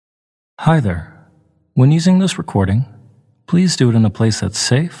Hi there. When using this recording, please do it in a place that's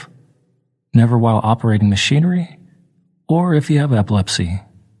safe, never while operating machinery, or if you have epilepsy.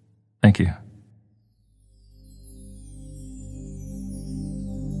 Thank you.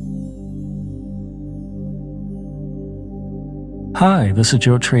 Hi, this is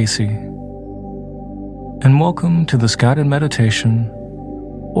Joe Tracy, and welcome to this guided meditation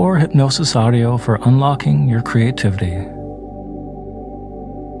or hypnosis audio for unlocking your creativity.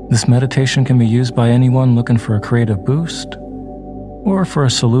 This meditation can be used by anyone looking for a creative boost or for a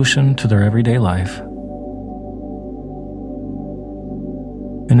solution to their everyday life.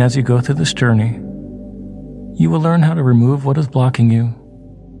 And as you go through this journey, you will learn how to remove what is blocking you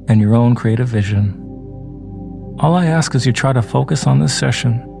and your own creative vision. All I ask is you try to focus on this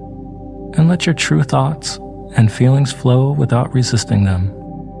session and let your true thoughts and feelings flow without resisting them.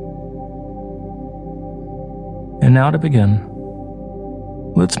 And now to begin,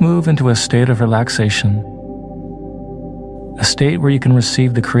 let's move into a state of relaxation, a state where you can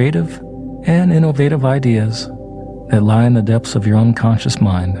receive the creative and innovative ideas that lie in the depths of your unconscious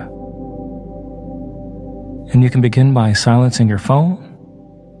mind. And you can begin by silencing your phone,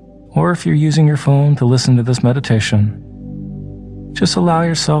 or if you're using your phone to listen to this meditation, just allow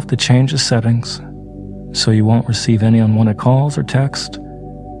yourself to change the settings so you won't receive any unwanted calls or texts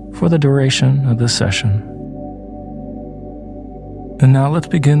for the duration of this session. And now let's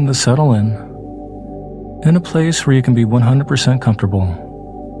begin to settle in a place where you can be 100% comfortable.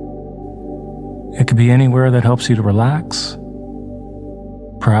 It could be anywhere that helps you to relax,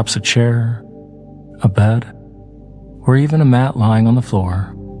 perhaps a chair, a bed, or even a mat lying on the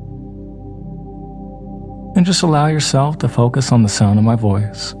floor. And just allow yourself to focus on the sound of my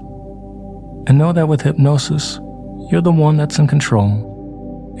voice. And know that with hypnosis, you're the one that's in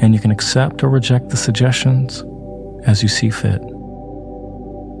control, and you can accept or reject the suggestions as you see fit.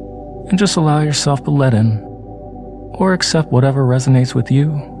 And just allow yourself to let in or accept whatever resonates with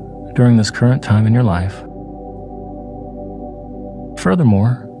you during this current time in your life.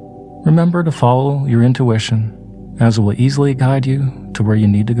 Furthermore, remember to follow your intuition, as it will easily guide you to where you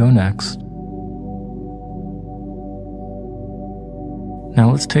need to go next.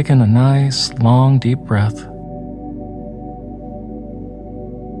 Now let's take in a nice, long, deep breath.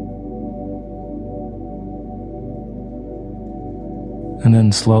 And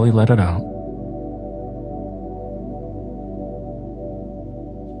then slowly let it out.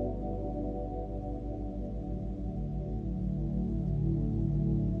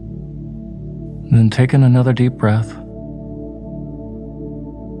 And then take in another deep breath.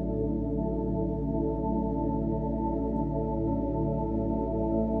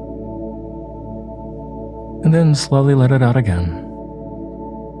 And then slowly let it out again.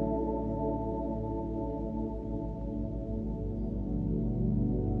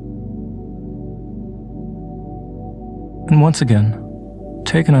 And once again,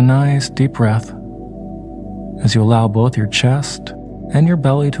 take in a nice deep breath as you allow both your chest and your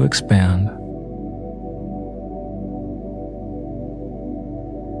belly to expand.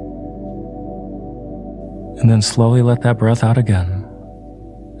 And then slowly let that breath out again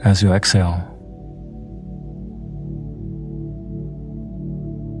as you exhale.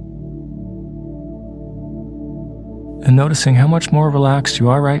 And noticing how much more relaxed you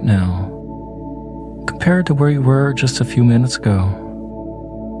are right now compared to where you were just a few minutes ago.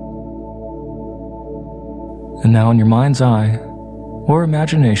 And now in your mind's eye or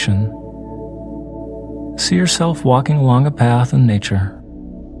imagination, see yourself walking along a path in nature.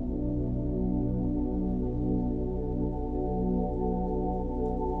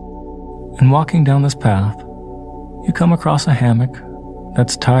 And walking down this path, you come across a hammock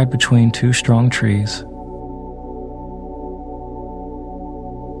that's tied between two strong trees.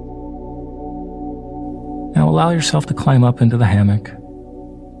 Now allow yourself to climb up into the hammock,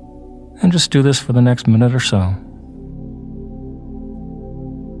 and just do this for the next minute or so.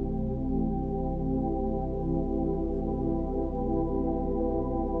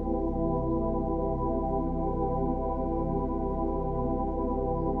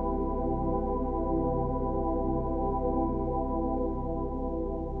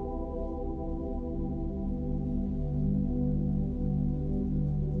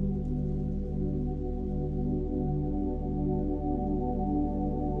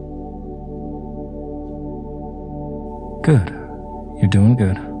 Good. You're doing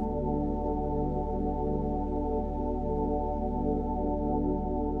good.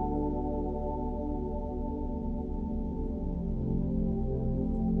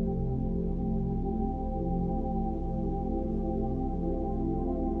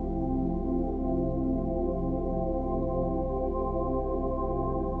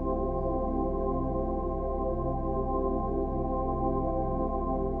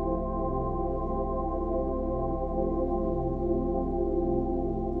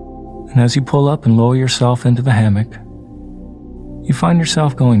 And as you pull up and lower yourself into the hammock, you find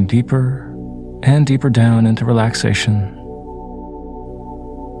yourself going deeper and deeper down into relaxation.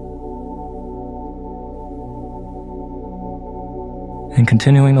 And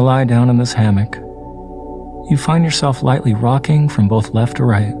continuing to lie down in this hammock, you find yourself lightly rocking from both left to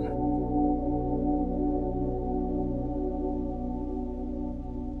right.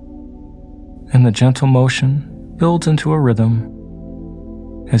 And the gentle motion builds into a rhythm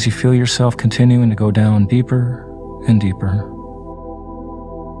as you feel yourself continuing to go down deeper and deeper.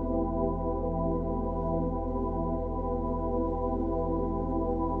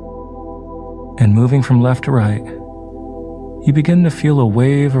 And moving from left to right, you begin to feel a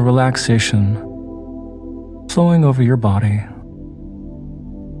wave of relaxation flowing over your body.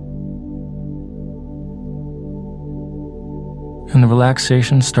 And the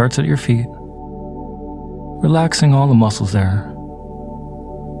relaxation starts at your feet, relaxing all the muscles there,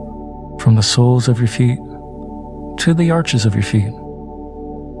 from the soles of your feet to the arches of your feet,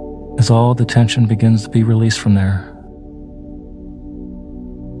 as all the tension begins to be released from there.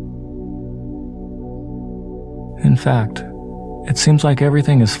 In fact, it seems like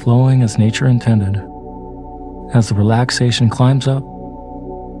everything is flowing as nature intended, as the relaxation climbs up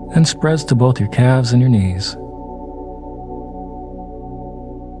and spreads to both your calves and your knees.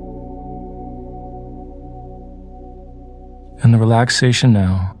 And the relaxation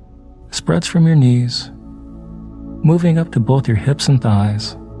now spreads from your knees, moving up to both your hips and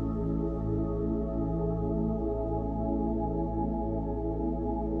thighs.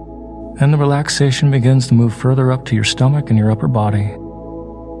 And the relaxation begins to move further up to your stomach and your upper body,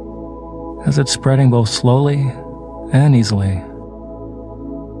 as it's spreading both slowly and easily.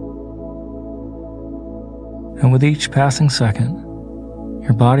 And with each passing second,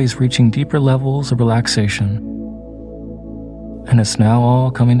 your body's reaching deeper levels of relaxation, and it's now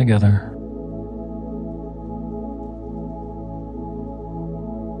all coming together.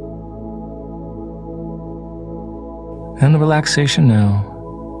 And the relaxation now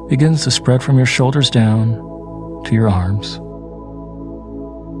begins to spread from your shoulders down to your arms.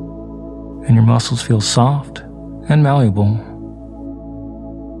 And your muscles feel soft and malleable.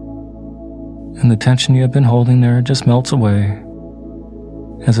 And the tension you have been holding there just melts away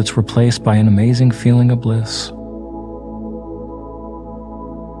as it's replaced by an amazing feeling of bliss.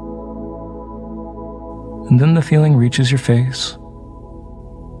 And then the feeling reaches your face,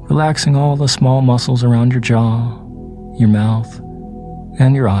 relaxing all the small muscles around your jaw, your mouth,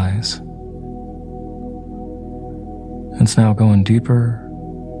 and your eyes. It's now going deeper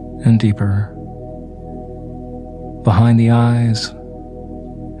and deeper, behind the eyes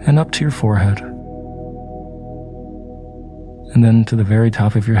and up to your forehead, and then to the very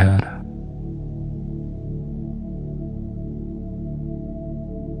top of your head.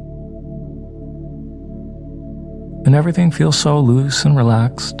 And everything feels so loose and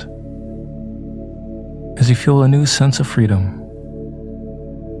relaxed as you feel a new sense of freedom,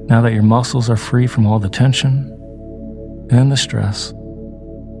 now that your muscles are free from all the tension and the stress.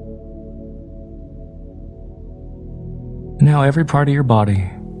 Now every part of your body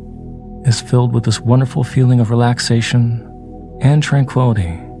is filled with this wonderful feeling of relaxation and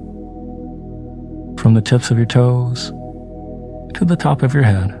tranquility, from the tips of your toes to the top of your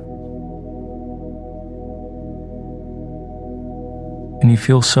head. And you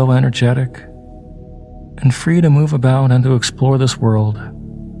feel so energetic and free to move about and to explore this world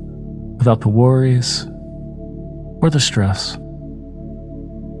without the worries or the stress.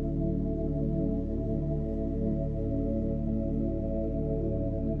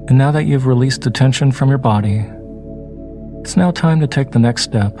 And now that you've released the tension from your body, it's now time to take the next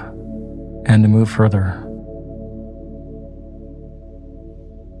step and to move further.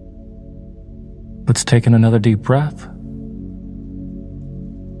 Let's take in another deep breath.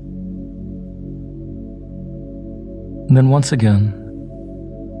 And then once again,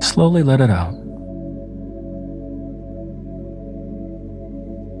 slowly let it out.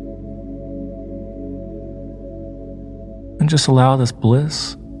 And just allow this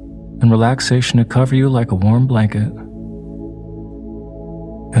bliss and relaxation to cover you like a warm blanket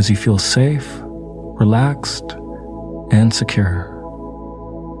as you feel safe, relaxed, and secure.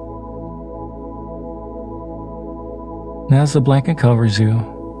 And as the blanket covers you,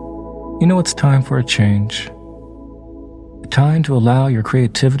 you know it's time for a change. A time to allow your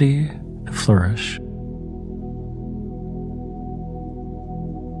creativity to flourish.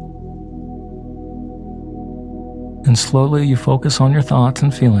 And slowly you focus on your thoughts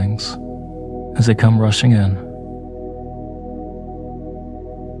and feelings as they come rushing in.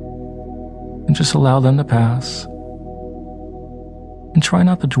 And just allow them to pass. and try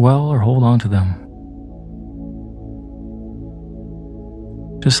not to dwell or hold on to them.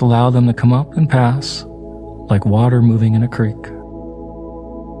 Just allow them to come up and pass, like water moving in a creek.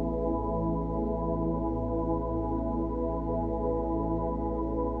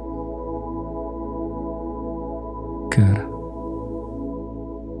 Good.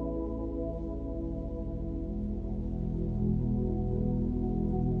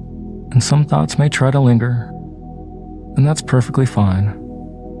 And some thoughts may try to linger, and that's perfectly fine.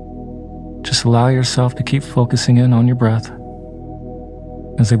 Just allow yourself to keep focusing in on your breath,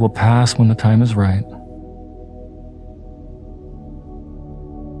 as they will pass when the time is right.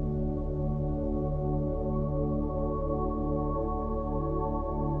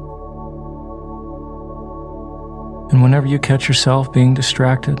 And whenever you catch yourself being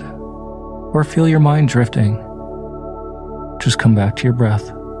distracted or feel your mind drifting, just come back to your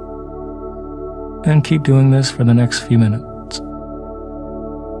breath and keep doing this for the next few minutes.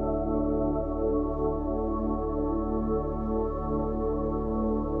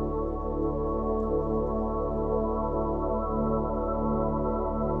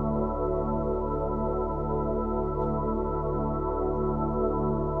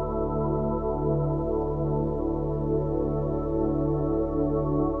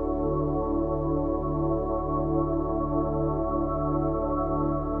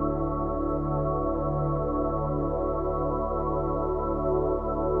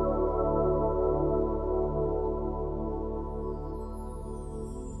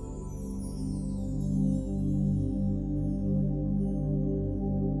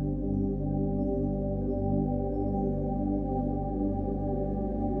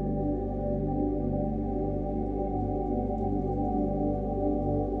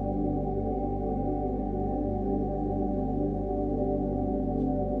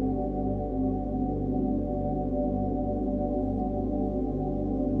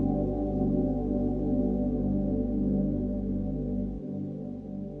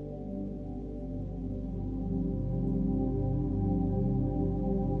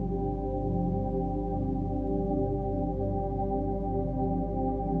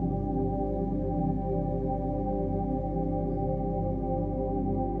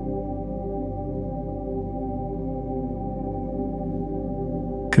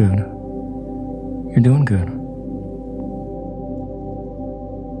 Good. You're doing good.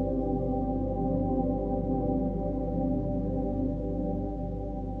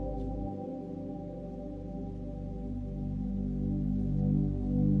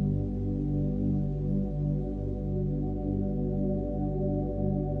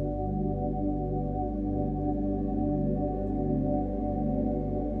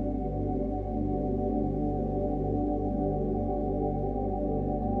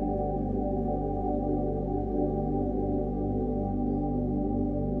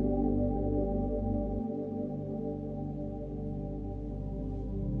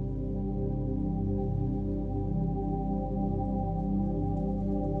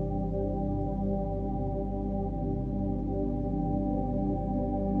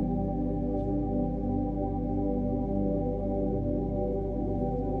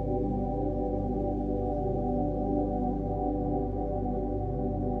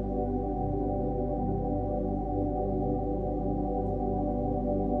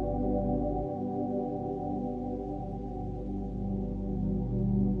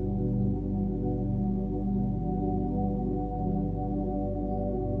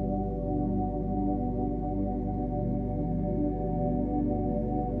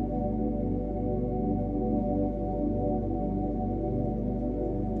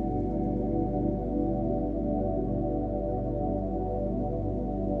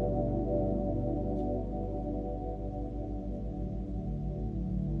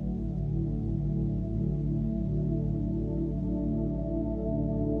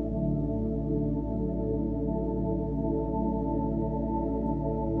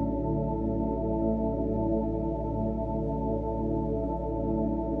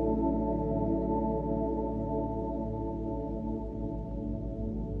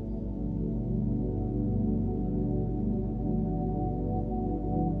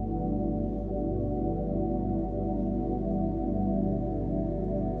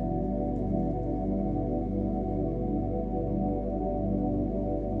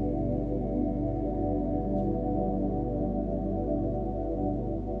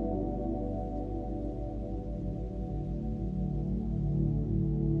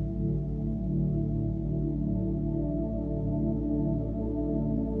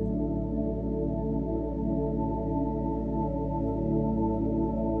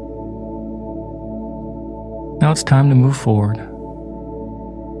 Now it's time to move forward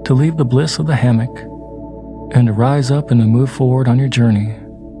to leave the bliss of the hammock and to rise up and to move forward on your journey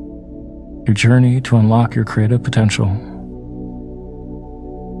to unlock your creative potential.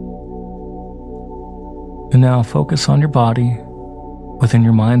 And now focus on your body within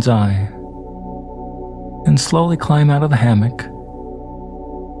your mind's eye and slowly climb out of the hammock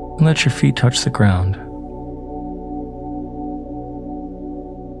and let your feet touch the ground.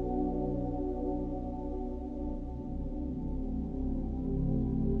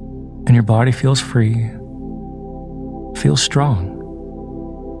 And your body feels free, feels strong,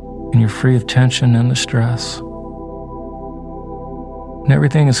 and you're free of tension and the stress. And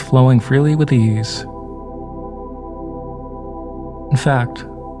everything is flowing freely with ease. In fact,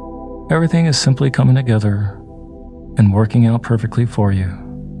 everything is simply coming together and working out perfectly for you.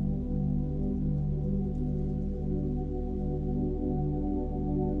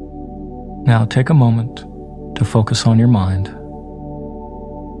 Now take a moment to focus on your mind.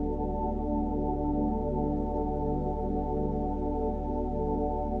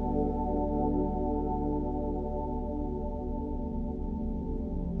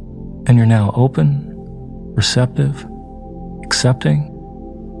 And you're now open, receptive, accepting,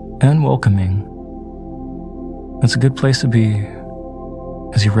 and welcoming. That's a good place to be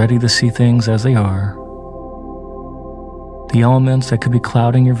as you're ready to see things as they are. The elements that could be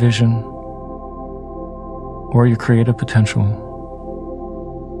clouding your vision or your creative potential.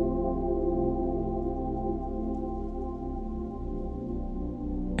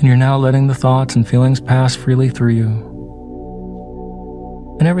 And you're now letting the thoughts and feelings pass freely through you.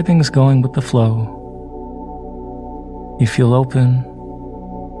 And everything's going with the flow. You feel open,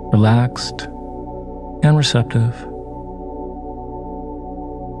 relaxed, and receptive.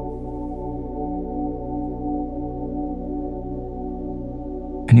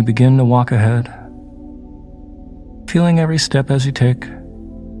 And you begin to walk ahead, feeling every step as you take,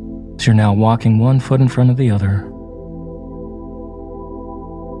 as you're now walking one foot in front of the other.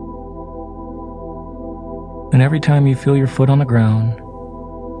 And every time you feel your foot on the ground,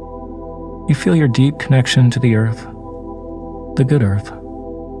 you feel your deep connection to the earth, the good earth.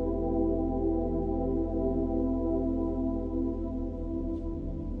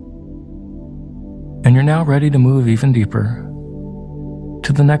 And you're now ready to move even deeper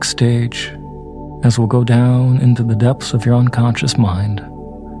to the next stage as we'll go down into the depths of your unconscious mind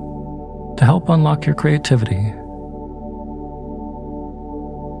to help unlock your creativity.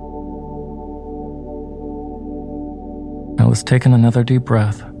 Now let's take in another deep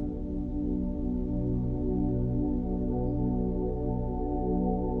breath.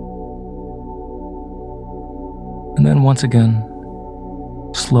 And then once again,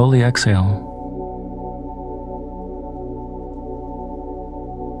 slowly exhale.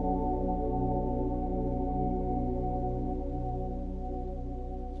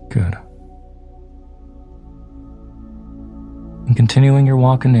 Good. And continuing your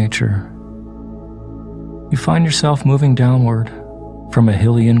walk in nature, you find yourself moving downward from a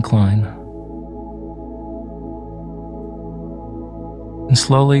hilly incline. And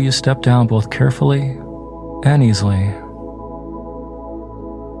slowly you step down both carefully and easily.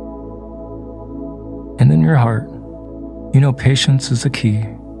 And in your heart, you know patience is the key.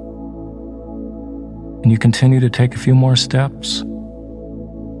 And you continue to take a few more steps.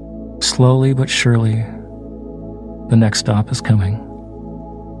 Slowly but surely, the next stop is coming.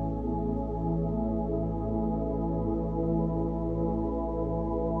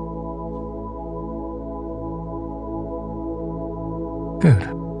 Good.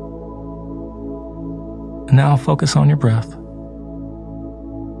 And now focus on your breath.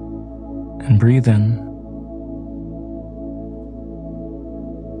 And breathe in.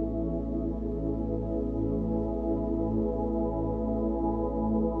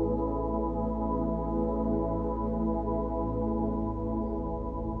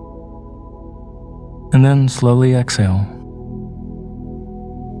 And then slowly exhale.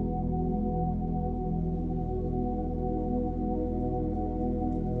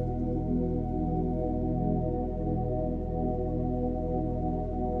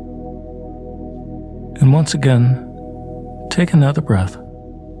 And once again, take another breath.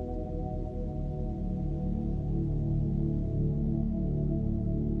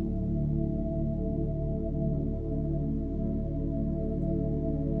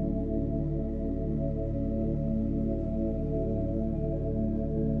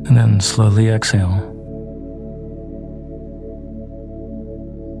 And then slowly exhale.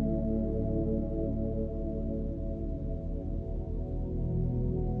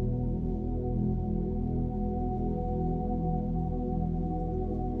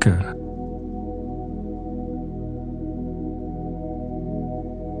 Good.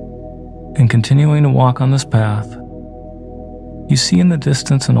 And continuing to walk on this path, you see in the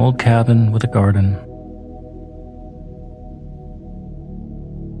distance an old cabin with a garden.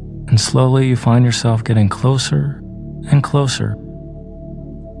 And slowly you find yourself getting closer and closer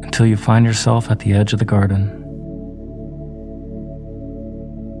until you find yourself at the edge of the garden.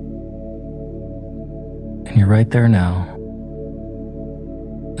 And you're right there now.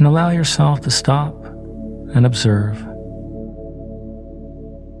 And allow yourself to stop and observe.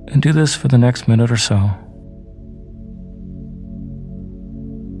 And do this for the next minute or so.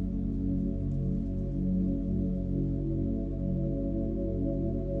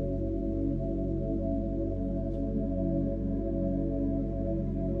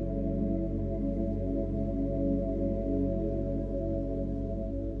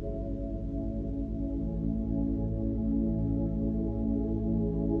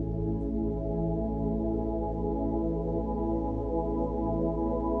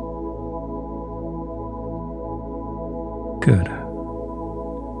 Good.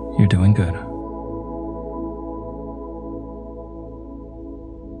 You're doing good.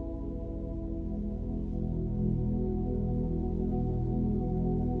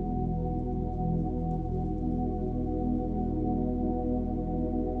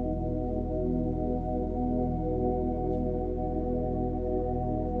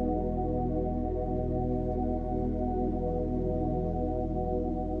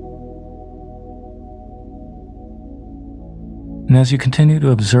 And as you continue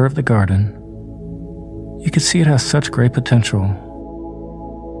to observe the garden, you can see it has such great potential.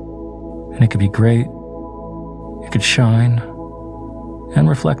 And it could be great, it could shine, and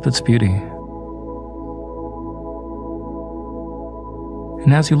reflect its beauty.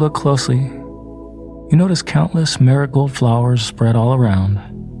 And as you look closely, you notice countless marigold flowers spread all around.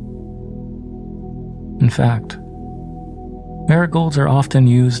 In fact, marigolds are often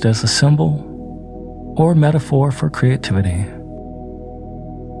used as a symbol or metaphor for creativity.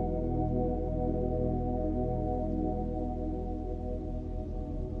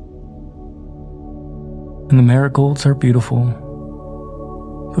 And the marigolds are beautiful,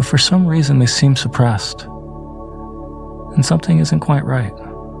 but for some reason they seem suppressed, and something isn't quite right.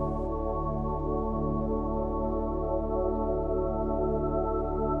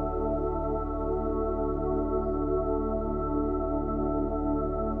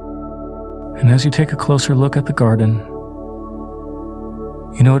 And as you take a closer look at the garden,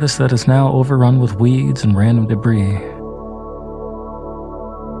 you notice that it's now overrun with weeds and random debris.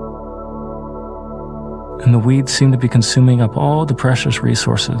 And the weeds seem to be consuming up all the precious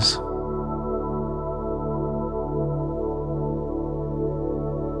resources.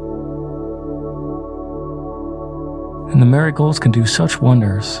 And the marigolds can do such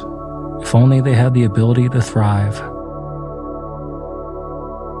wonders if only they had the ability to thrive.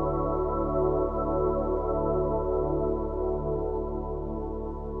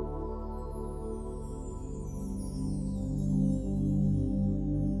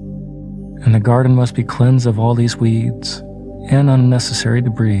 And the garden must be cleansed of all these weeds and unnecessary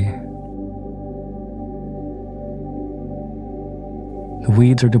debris. The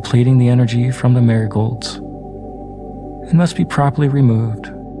weeds are depleting the energy from the marigolds and must be properly removed.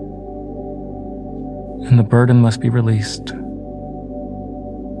 And the burden must be released.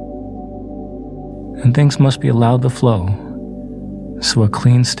 And things must be allowed to flow so a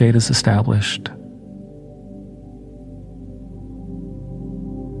clean state is established.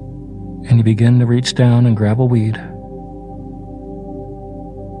 And you begin to reach down and grab a weed,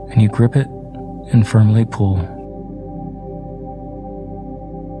 and you grip it and firmly pull.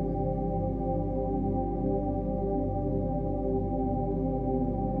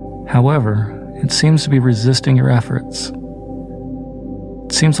 However, it seems to be resisting your efforts.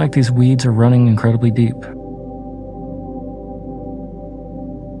 It seems like these weeds are running incredibly deep.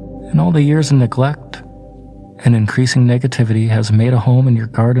 And all the years of neglect and increasing negativity has made a home in your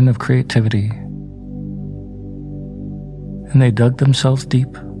garden of creativity. And they dug themselves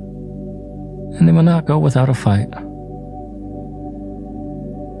deep, and they will not go without a fight.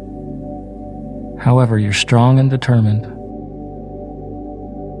 However, you're strong and determined,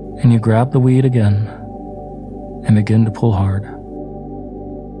 and you grab the weed again and begin to pull hard.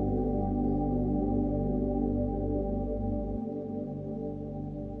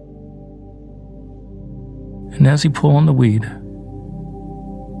 And as you pull on the weed,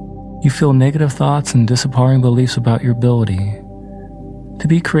 you feel negative thoughts and disempowering beliefs about your ability to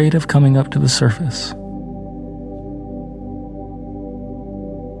be creative coming up to the surface.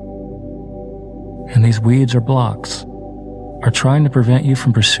 And these weeds or blocks are trying to prevent you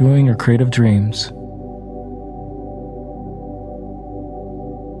from pursuing your creative dreams.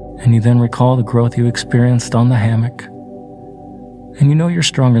 And you then recall the growth you experienced on the hammock, and you know you're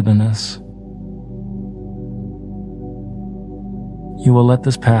stronger than this. You will let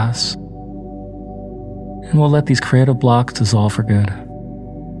this pass, and will let these creative blocks dissolve for good.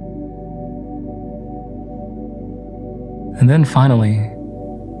 And then finally,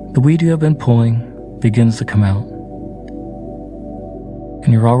 the weed you have been pulling begins to come out.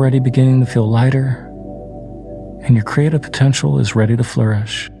 And you're already beginning to feel lighter, and your creative potential is ready to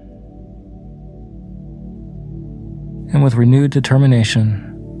flourish. And with renewed determination,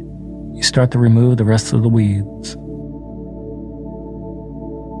 you start to remove the rest of the weeds.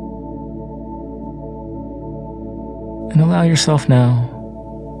 And allow yourself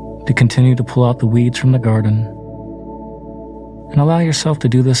now to continue to pull out the weeds from the garden, and allow yourself to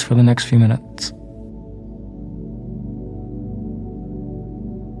do this for the next few minutes.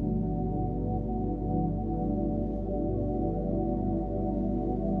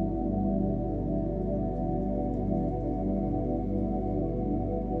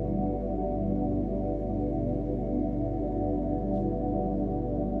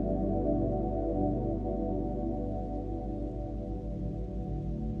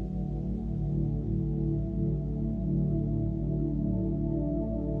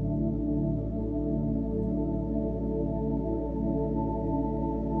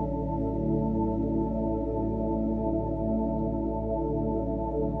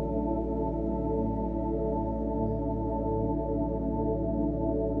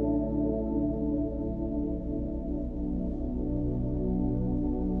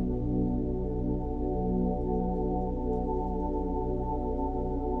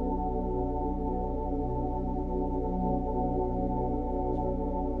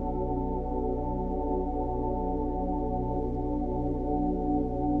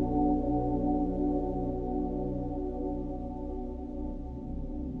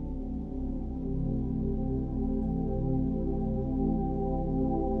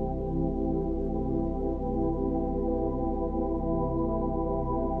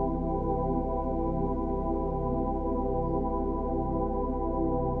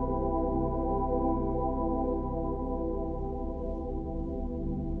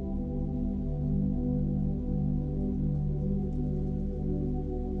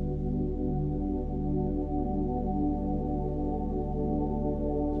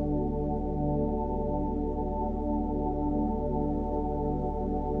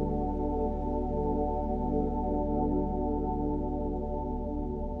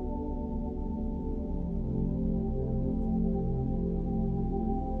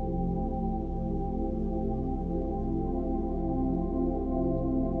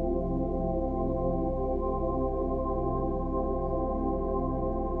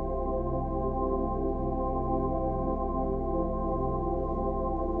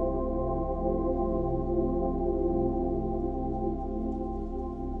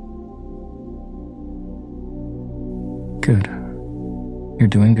 Good. You're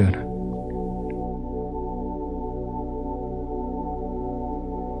doing good.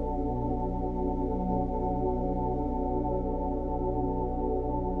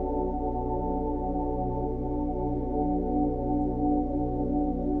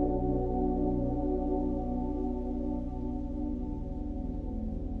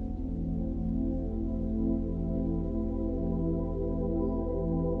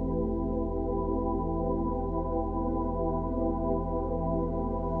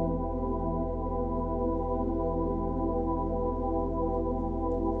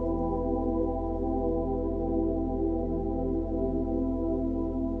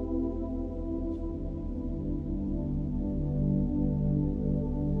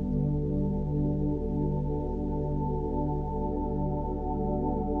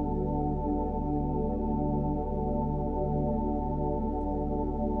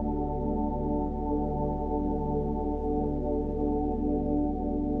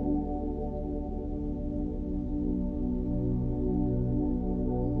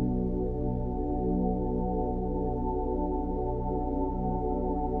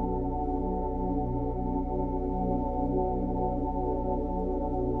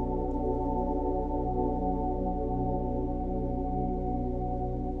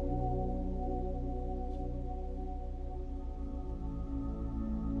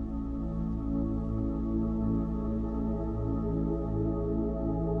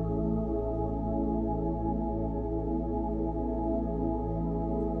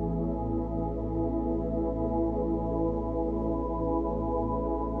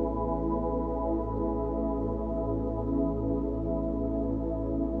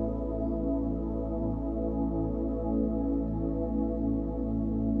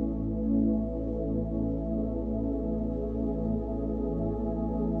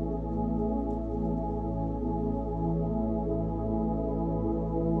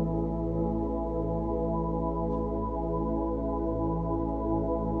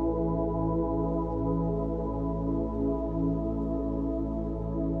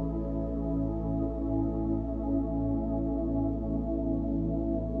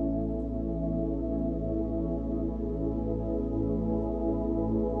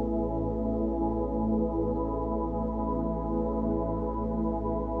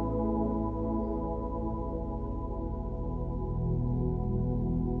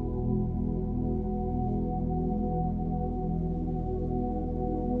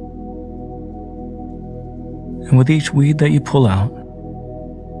 And with each weed that you pull out,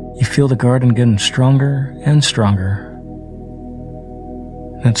 you feel the garden getting stronger and stronger.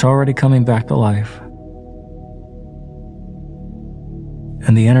 And it's already coming back to life.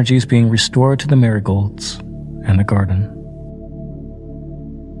 And the energy is being restored to the marigolds and the garden.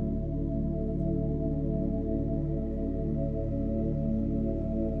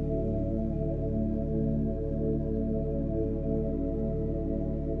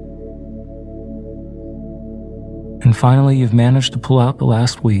 And finally, you've managed to pull out the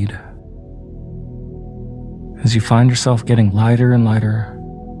last weed. As you find yourself getting lighter and lighter,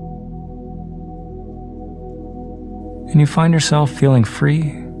 and you find yourself feeling free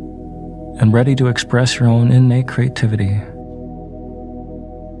and ready to express your own innate creativity.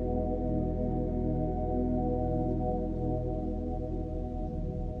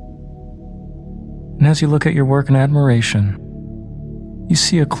 And as you look at your work in admiration, you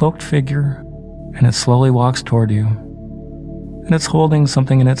see a cloaked figure, and it slowly walks toward you, and it's holding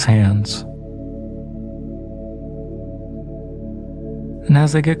something in its hands. And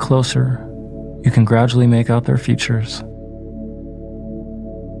as they get closer, you can gradually make out their features.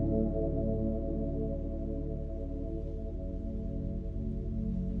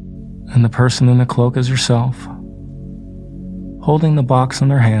 And the person in the cloak is yourself, holding the box in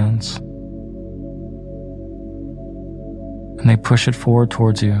their hands. And they push it forward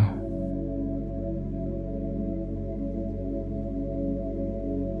towards you.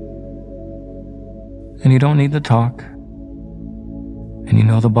 And you don't need to talk. And you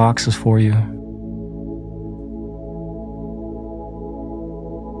know the box is for you.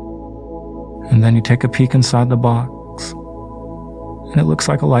 And then you take a peek inside the box, and it looks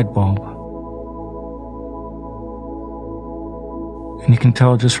like a light bulb. And you can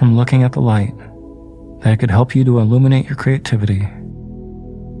tell just from looking at the light that it could help you to illuminate your creativity.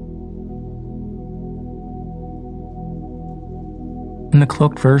 And the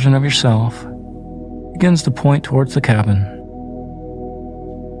cloaked version of yourself begins to point towards the cabin.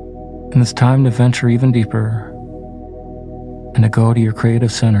 And it's time to venture even deeper and to go to your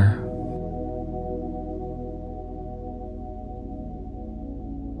creative center.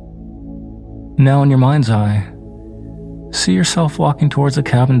 Now in your mind's eye, see yourself walking towards the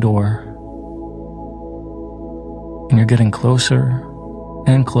cabin door. And you're getting closer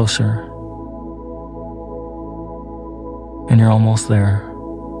and closer. And you're almost there.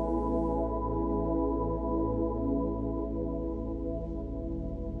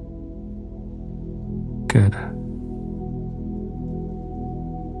 Good.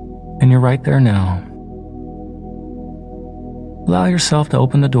 And you're right there now. Allow yourself to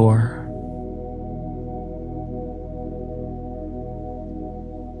open the door.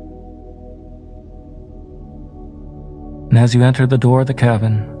 And as you enter the door of the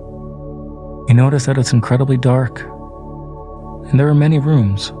cabin, you notice that it's incredibly dark, and there are many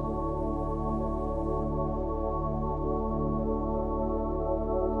rooms.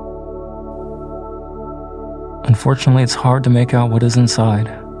 Unfortunately, it's hard to make out what is inside.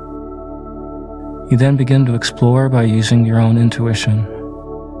 You then begin to explore by using your own intuition.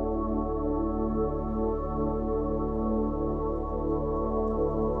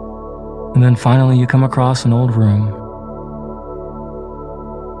 And then finally you come across an old room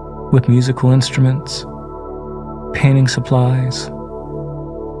with musical instruments, painting supplies,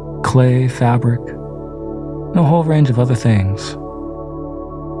 clay, fabric, and a whole range of other things.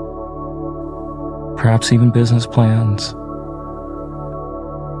 Perhaps even business plans.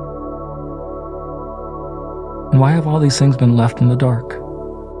 And why have all these things been left in the dark?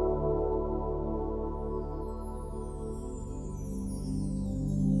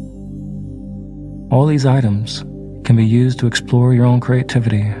 All these items can be used to explore your own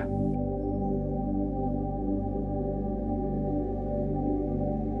creativity.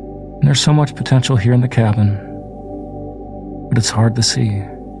 And there's so much potential here in the cabin, but it's hard to see.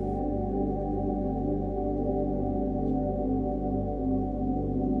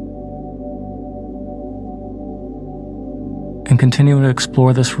 And continue to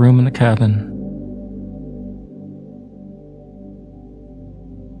explore this room in the cabin.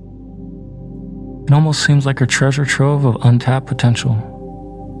 It almost seems like a treasure trove of untapped potential.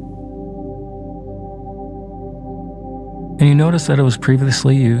 And you notice that it was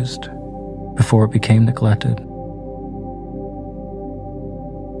previously used before it became neglected.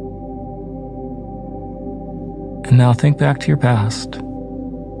 And now think back to your past.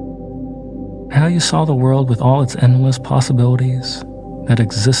 How you saw the world with all its endless possibilities that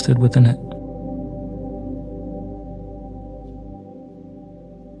existed within it.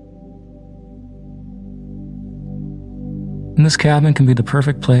 And this cabin can be the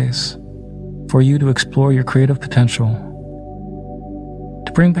perfect place for you to explore your creative potential,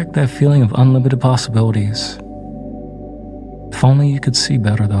 to bring back that feeling of unlimited possibilities. If only you could see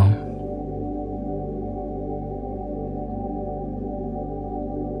better, though.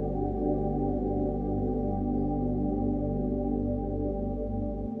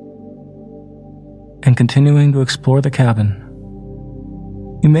 And continuing to explore the cabin,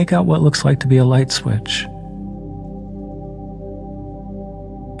 you make out what looks like to be a light switch,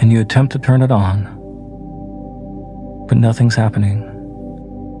 and you attempt to turn it on, but nothing's happening.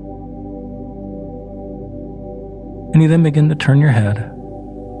 And you then begin to turn your head,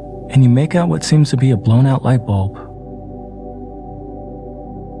 and you make out what seems to be a blown-out light bulb.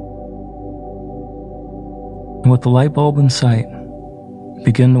 And with the light bulb in sight, you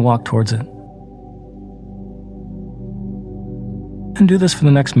begin to walk towards it. And do this for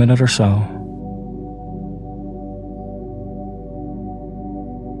the next minute or so.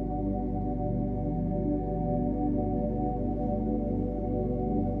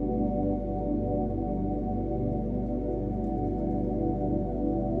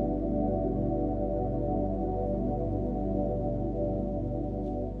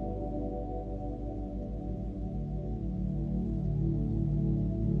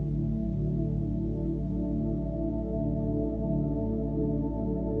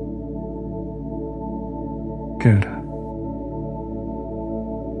 Good.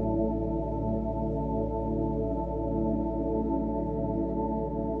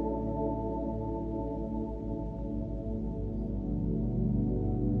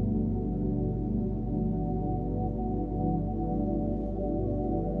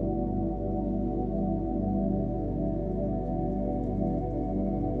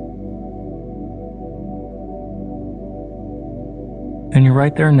 And you're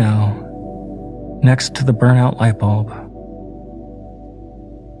right there now, next to the burnout light bulb.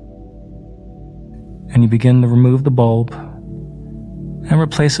 And you begin to remove the bulb and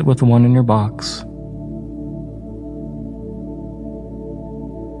replace it with the one in your box.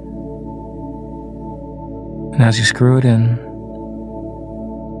 And as you screw it in,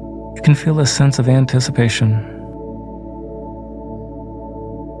 you can feel a sense of anticipation.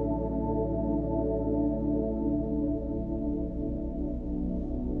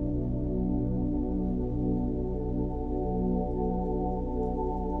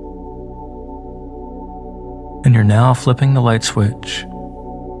 And you're now flipping the light switch,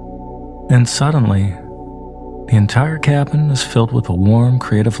 and suddenly, the entire cabin is filled with a warm,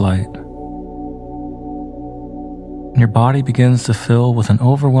 creative light. And your body begins to fill with an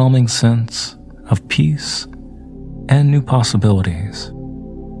overwhelming sense of peace and new possibilities.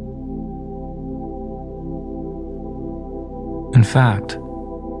 In fact,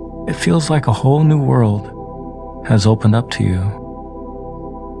 it feels like a whole new world has opened up to you.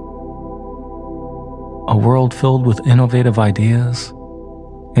 A world filled with innovative ideas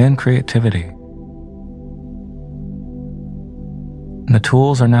and creativity. And the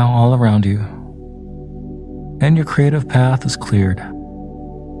tools are now all around you, and your creative path is cleared.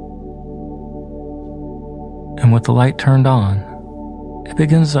 And with the light turned on, it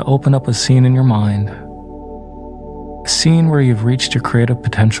begins to open up a scene in your mind, a scene where you've reached your creative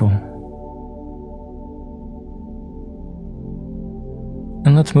potential.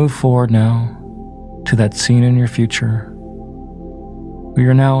 And let's move forward now to that scene in your future, where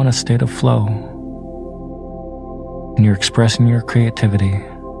you're now in a state of flow, and you're expressing your creativity,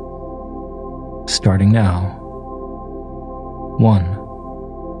 starting now. 1,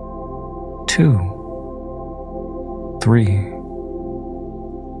 2, 3,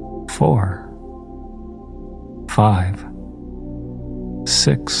 4, 5,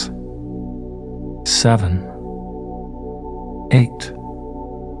 6, 7, 8,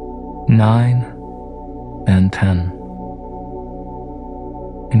 9, and 10.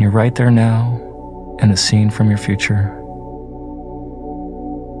 And you're right there now in a scene from your future.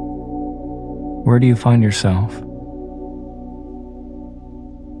 Where do you find yourself?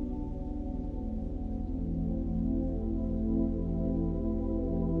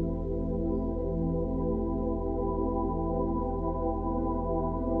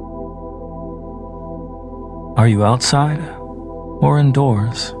 Are you outside or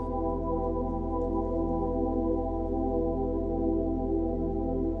indoors?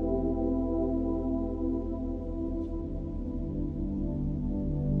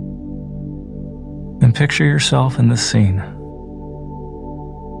 And picture yourself in this scene.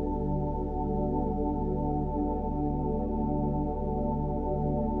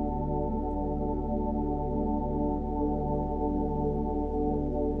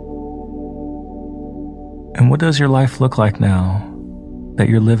 And what does your life look like now that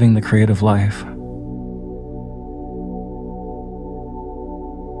you're living the creative life.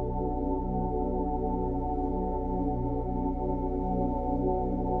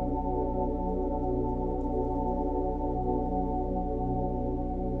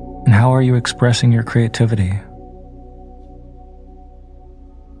 And how are you expressing your creativity?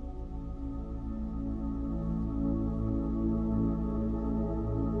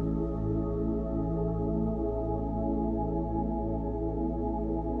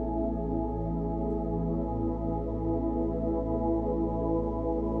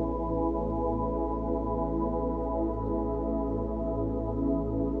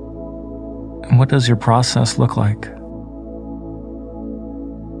 And what does your process look like?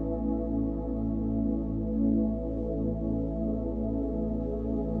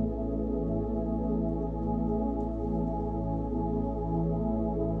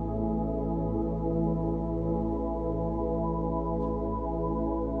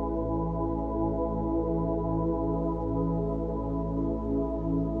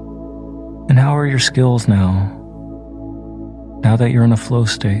 And how are your skills now that you're in a flow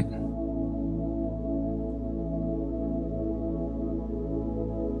state?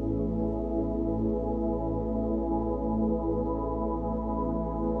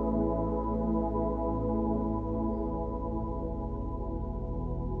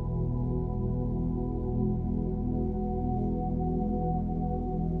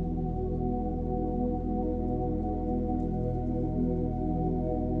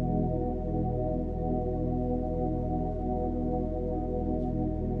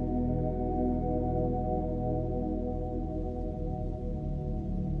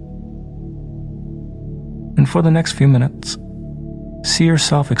 And for the next few minutes, see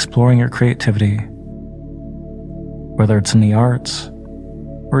yourself exploring your creativity, whether it's in the arts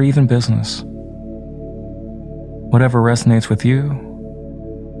or even business. Whatever resonates with you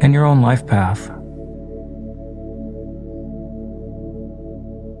and your own life path.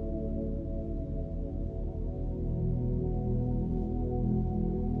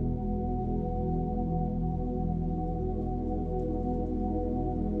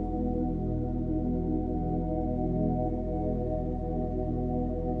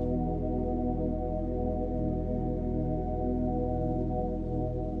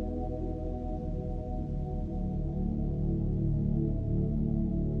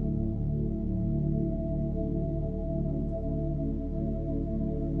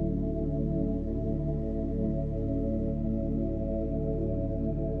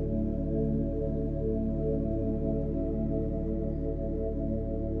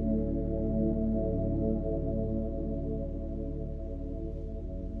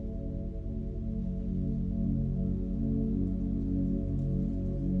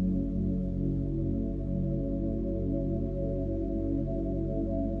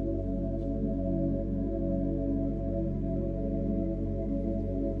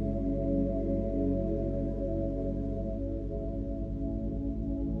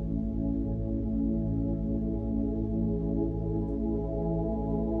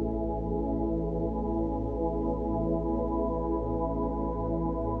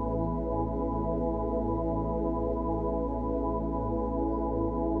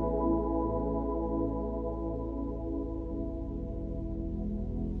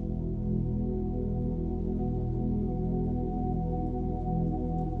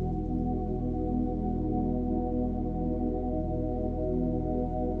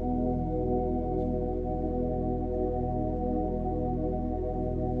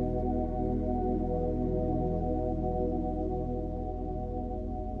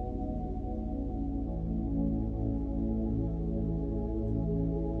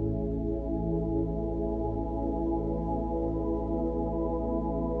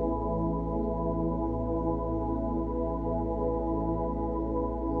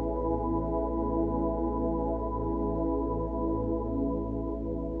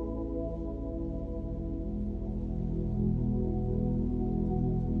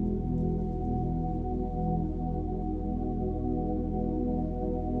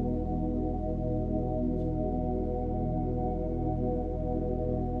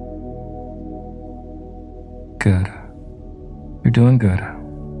 Good. You're doing good.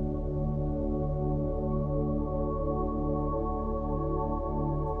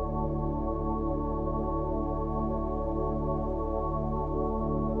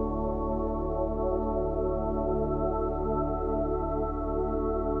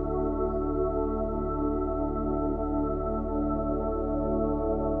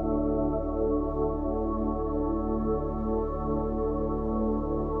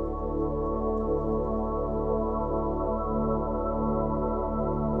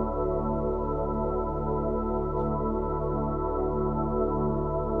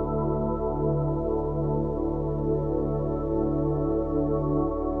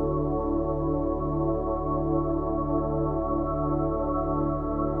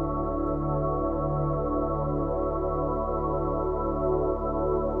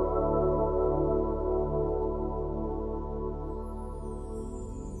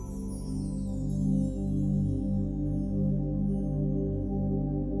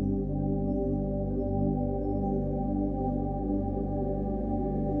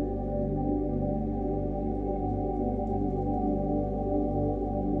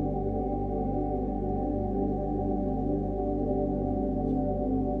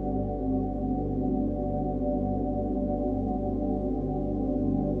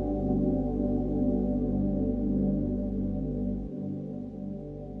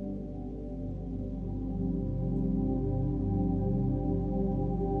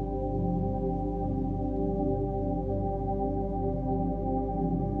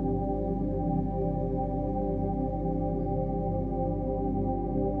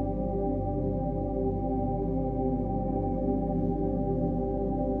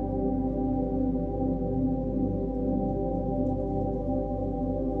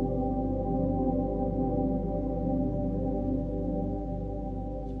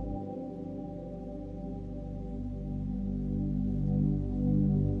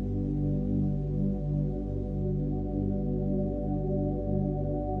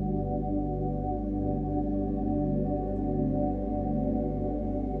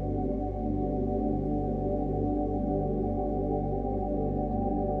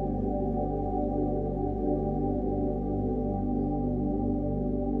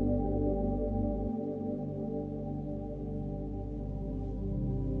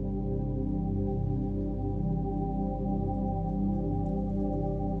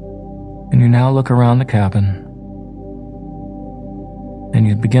 And you now look around the cabin, and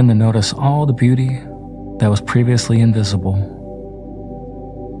you begin to notice all the beauty that was previously invisible.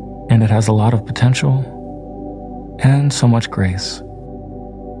 And it has a lot of potential and so much grace.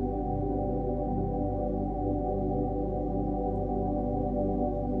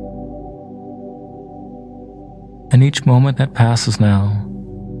 And each moment that passes now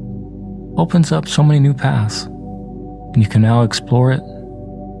opens up so many new paths, and you can now explore it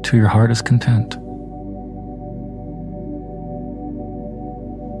to your heart's content.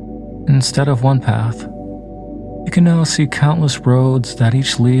 Instead of one path, you can now see countless roads that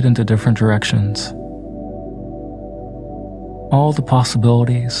each lead into different directions. All the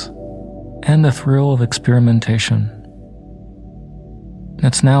possibilities and the thrill of experimentation.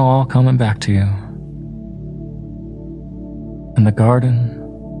 It's now all coming back to you. And the garden,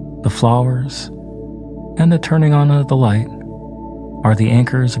 the flowers, and the turning on of the light are the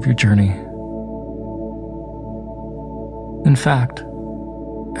anchors of your journey. In fact,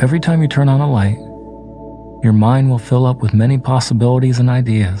 every time you turn on a light, your mind will fill up with many possibilities and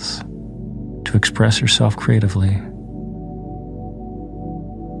ideas to express yourself creatively.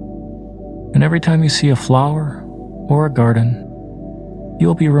 And every time you see a flower or a garden,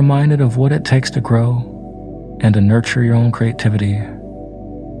 you'll be reminded of what it takes to grow and to nurture your own creativity,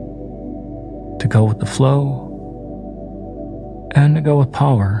 to go with the flow, and to go with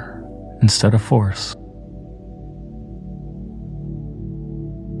power instead of force.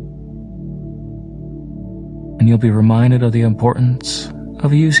 And you'll be reminded of the importance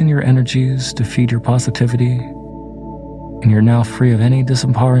of using your energies to feed your positivity, and you're now free of any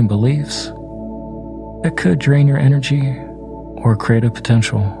disempowering beliefs that could drain your energy or creative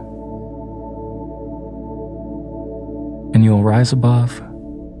potential. And you'll rise above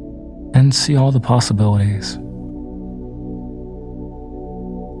and see all the possibilities.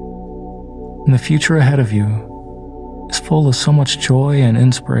 And the future ahead of you is full of so much joy and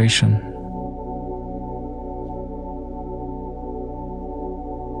inspiration.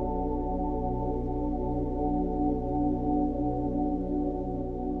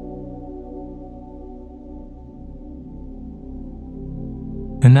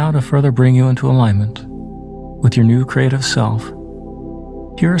 And now, to further bring you into alignment with your new creative self,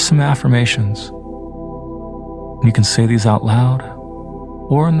 here are some affirmations. You can say these out loud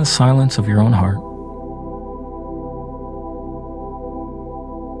or in the silence of your own heart.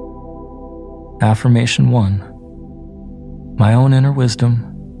 Affirmation 1. My own inner wisdom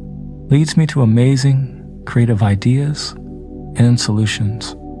leads me to amazing creative ideas and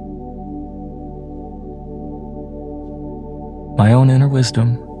solutions. My own inner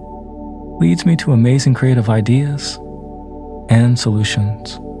wisdom leads me to amazing creative ideas and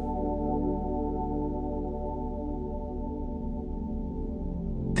solutions.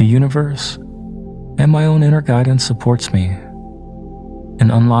 The universe and my own inner guidance supports me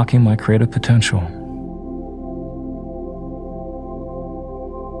in unlocking my creative potential.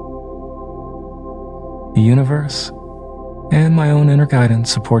 The universe and my own inner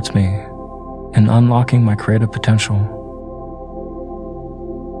guidance supports me in unlocking my creative potential.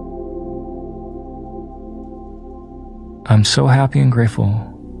 I'm so happy and grateful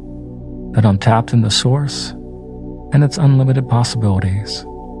that I'm tapped into Source and its unlimited possibilities.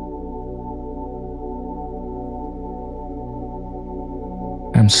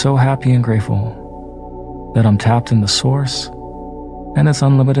 I'm so happy and grateful that I'm tapped into Source and its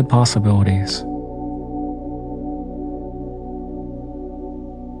unlimited possibilities.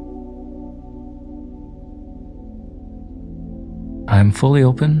 I am fully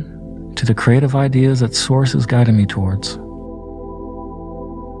open to the creative ideas that Source is guiding me towards.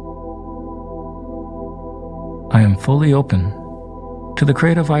 I am fully open to the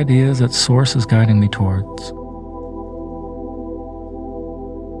creative ideas that Source is guiding me towards.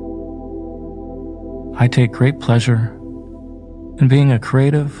 I take great pleasure in being a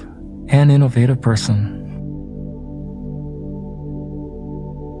creative and innovative person.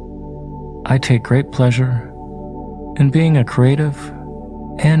 I take great pleasure in being a creative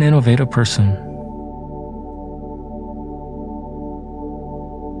and innovative person.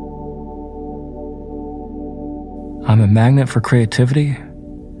 I'm a magnet for creativity,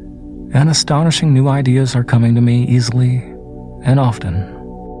 and astonishing new ideas are coming to me easily and often.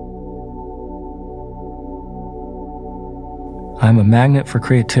 I'm a magnet for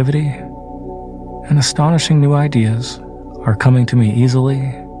creativity, and astonishing new ideas are coming to me easily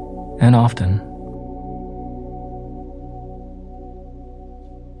and often.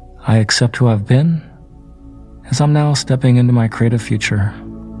 I accept who I've been, as I'm now stepping into my creative future.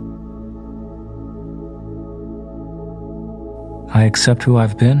 I accept who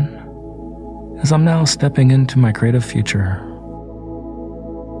I've been, as I'm now stepping into my creative future.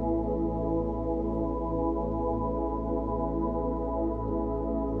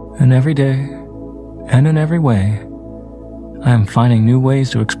 And every day, and in every way, I am finding new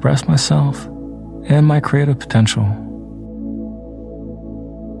ways to express myself and my creative potential.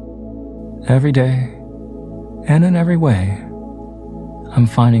 Every day, and in every way, I'm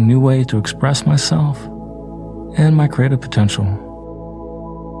finding new ways to express myself and my creative potential.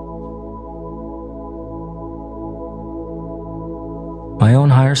 My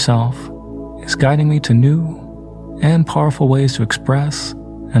own higher self is guiding me to new and powerful ways to express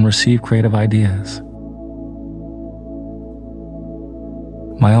and receive creative ideas.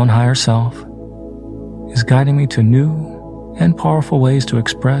 My own higher self is guiding me to new and powerful ways to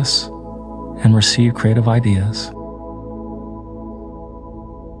express and receive creative ideas.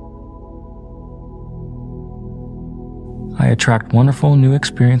 I attract wonderful new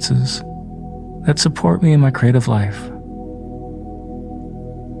experiences that support me in my creative life.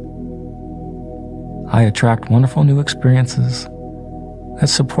 I attract wonderful new experiences that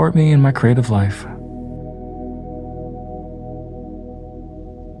support me in my creative life.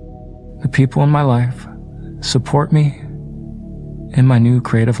 The people in my life support me in my new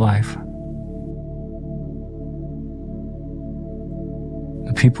creative life.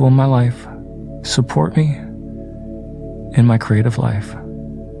 The people in my life support me in my creative life.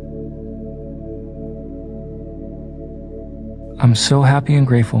 I'm so happy and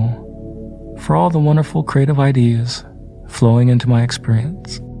grateful for all the wonderful creative ideas flowing into my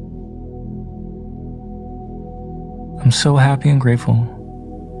experience. I'm so happy and grateful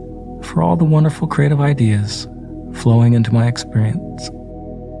for all the wonderful creative ideas flowing into my experience.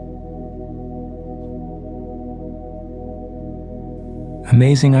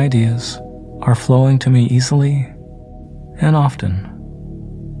 Amazing ideas are flowing to me easily and often.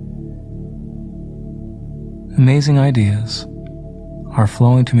 Amazing ideas are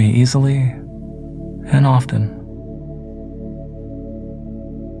flowing to me easily and often.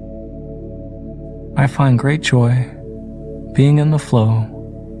 I find great joy being in the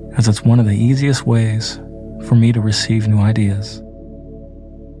flow, as it's one of the easiest ways for me to receive new ideas.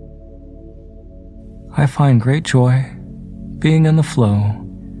 I find great joy being in the flow,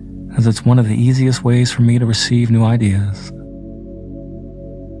 as it's one of the easiest ways for me to receive new ideas.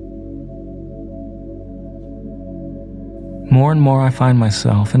 More and more I find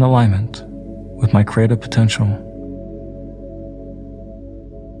myself in alignment with my creative potential.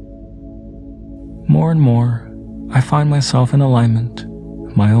 More and more I find myself in alignment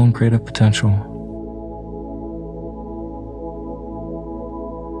with my own creative potential.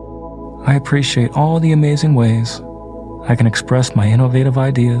 I appreciate all the amazing ways I can express my innovative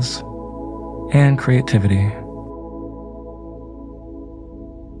ideas and creativity.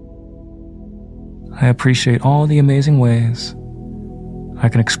 I appreciate all the amazing ways I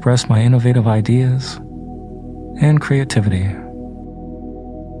can express my innovative ideas and creativity.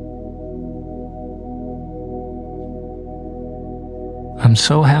 I'm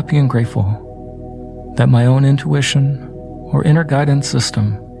so happy and grateful that my own intuition or inner guidance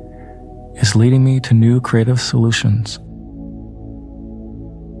system is leading me to new creative solutions.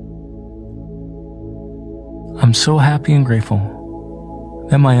 I'm so happy and grateful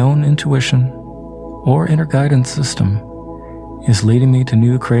that my own intuition or inner guidance system is leading me to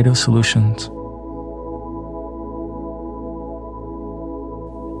new creative solutions.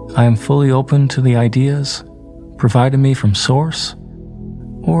 I am fully open to the ideas provided me from Source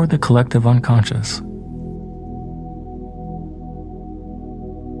or the collective unconscious.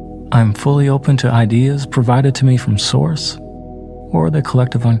 I am fully open to ideas provided to me from Source or the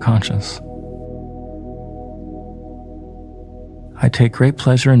collective unconscious. I take great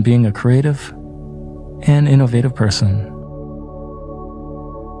pleasure in being a creative and innovative person.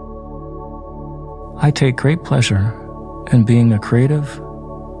 I take great pleasure in being a creative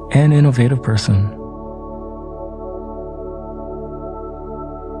and innovative person.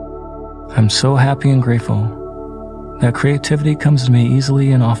 I'm so happy and grateful that creativity comes to me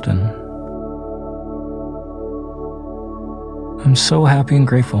easily and often. I'm so happy and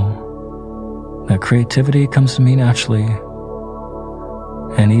grateful that creativity comes to me naturally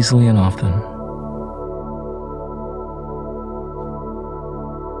and easily and often.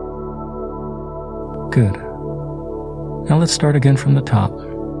 Good. Now let's start again from the top.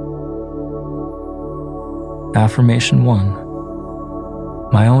 Affirmation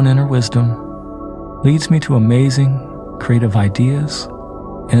 1. My own inner wisdom leads me to amazing, creative ideas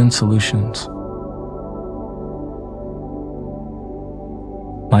and solutions.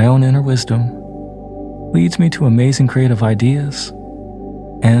 My own inner wisdom leads me to amazing creative ideas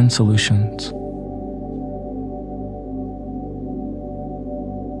and solutions.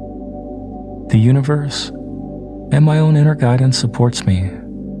 The universe and my own inner guidance supports me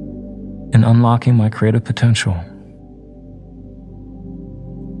in unlocking my creative potential.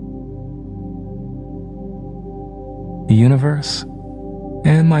 The universe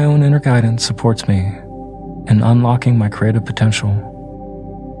and my own inner guidance supports me in unlocking my creative potential.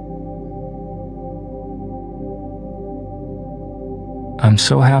 I'm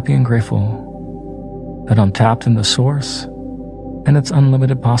so happy and grateful that I'm tapped into Source and its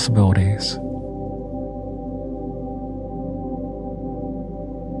unlimited possibilities.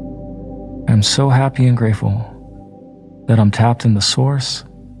 I'm so happy and grateful that I'm tapped into Source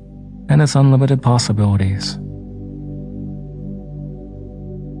and its unlimited possibilities.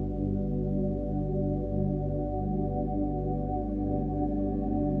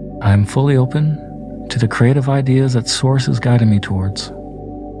 I am fully open to the creative ideas that Source is guiding me towards.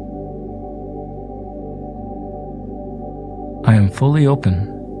 I am fully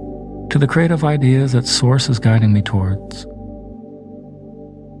open to the creative ideas that Source is guiding me towards.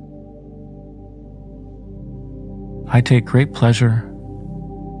 I take great pleasure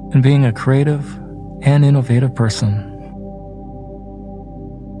in being a creative and innovative person.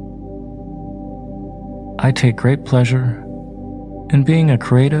 I take great pleasure in being a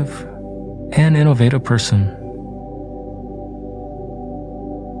creative and innovative person.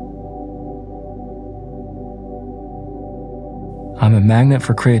 I'm a magnet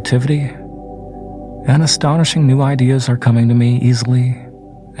for creativity, and astonishing new ideas are coming to me easily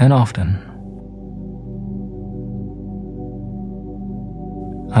and often.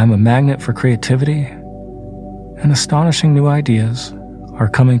 I'm a magnet for creativity, and astonishing new ideas are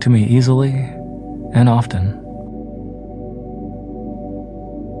coming to me easily and often.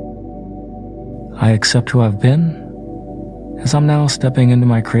 I accept who I've been, as I'm now stepping into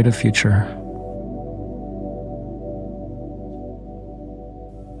my creative future.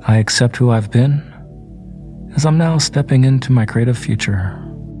 I accept who I've been, as I'm now stepping into my creative future.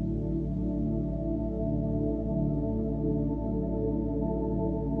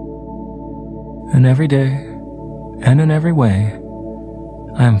 And every day, and in every way,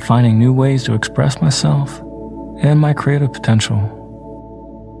 I am finding new ways to express myself and my creative potential.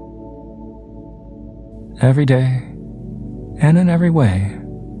 Every day, and in every way,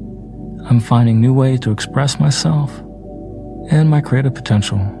 I'm finding new ways to express myself and my creative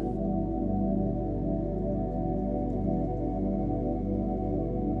potential.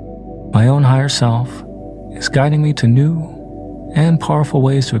 My own higher self is guiding me to new and powerful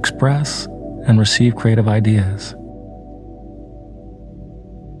ways to express and receive creative ideas.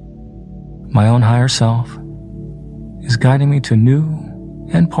 My own higher self is guiding me to new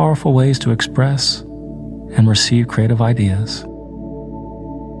and powerful ways to express and receive creative ideas.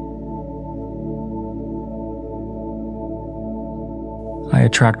 I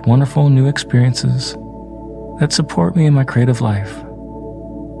attract wonderful new experiences that support me in my creative life.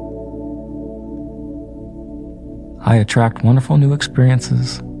 I attract wonderful new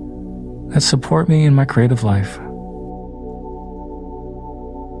experiences that support me in my creative life.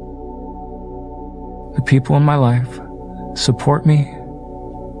 The people in my life support me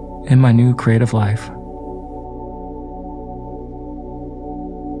in my new creative life.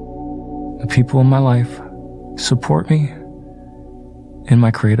 The people in my life support me in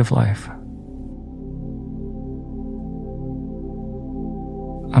my creative life.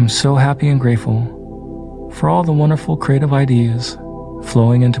 I'm so happy and grateful for all the wonderful creative ideas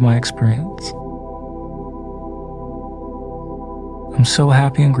flowing into my experience. I'm so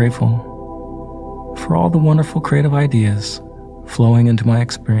happy and grateful for all the wonderful creative ideas flowing into my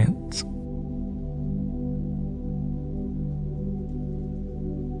experience.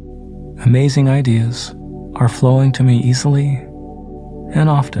 Amazing ideas are flowing to me easily and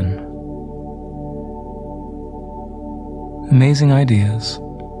often. Amazing ideas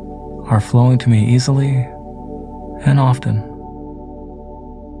are flowing to me easily and often.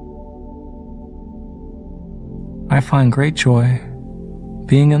 I find great joy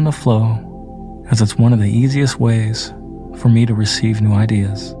being in the flow, as it's one of the easiest ways for me to receive new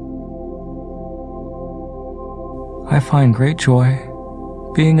ideas. I find great joy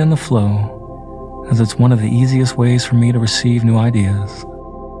being in the flow, as it's one of the easiest ways for me to receive new ideas.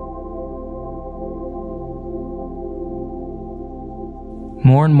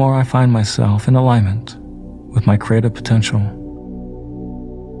 More and more I find myself in alignment with my creative potential.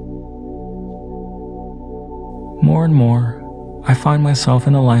 More and more I find myself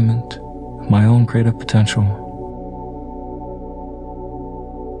in alignment with my own creative potential.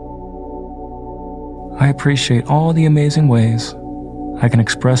 I appreciate all the amazing ways I can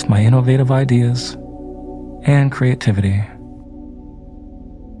express my innovative ideas and creativity.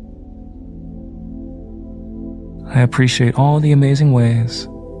 I appreciate all the amazing ways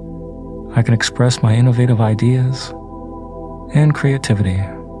I can express my innovative ideas and creativity.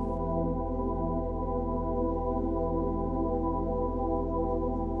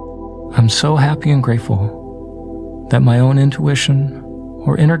 I'm so happy and grateful that my own intuition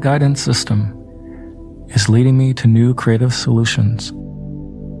or inner guidance system is leading me to new creative solutions.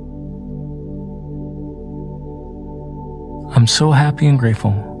 I'm so happy and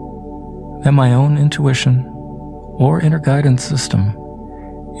grateful that my own intuition or inner guidance system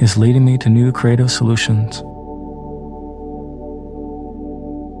is leading me to new creative solutions.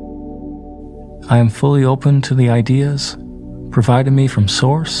 I am fully open to the ideas provided me from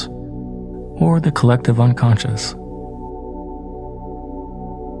Source or the collective unconscious.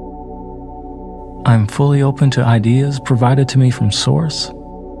 I am fully open to ideas provided to me from Source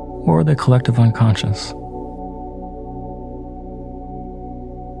or the collective unconscious.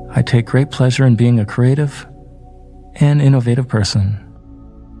 I take great pleasure in being a creative and innovative person.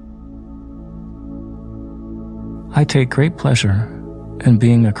 I take great pleasure in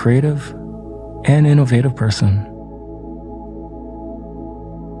being a creative and innovative person.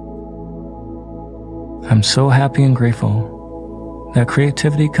 I'm so happy and grateful that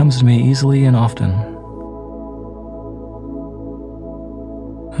creativity comes to me easily and often.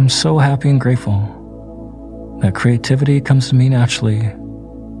 I'm so happy and grateful that creativity comes to me naturally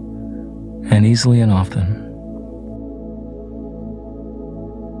and easily and often.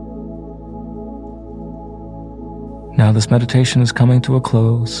 Now this meditation is coming to a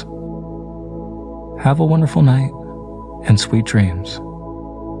close. Have a wonderful night and sweet dreams.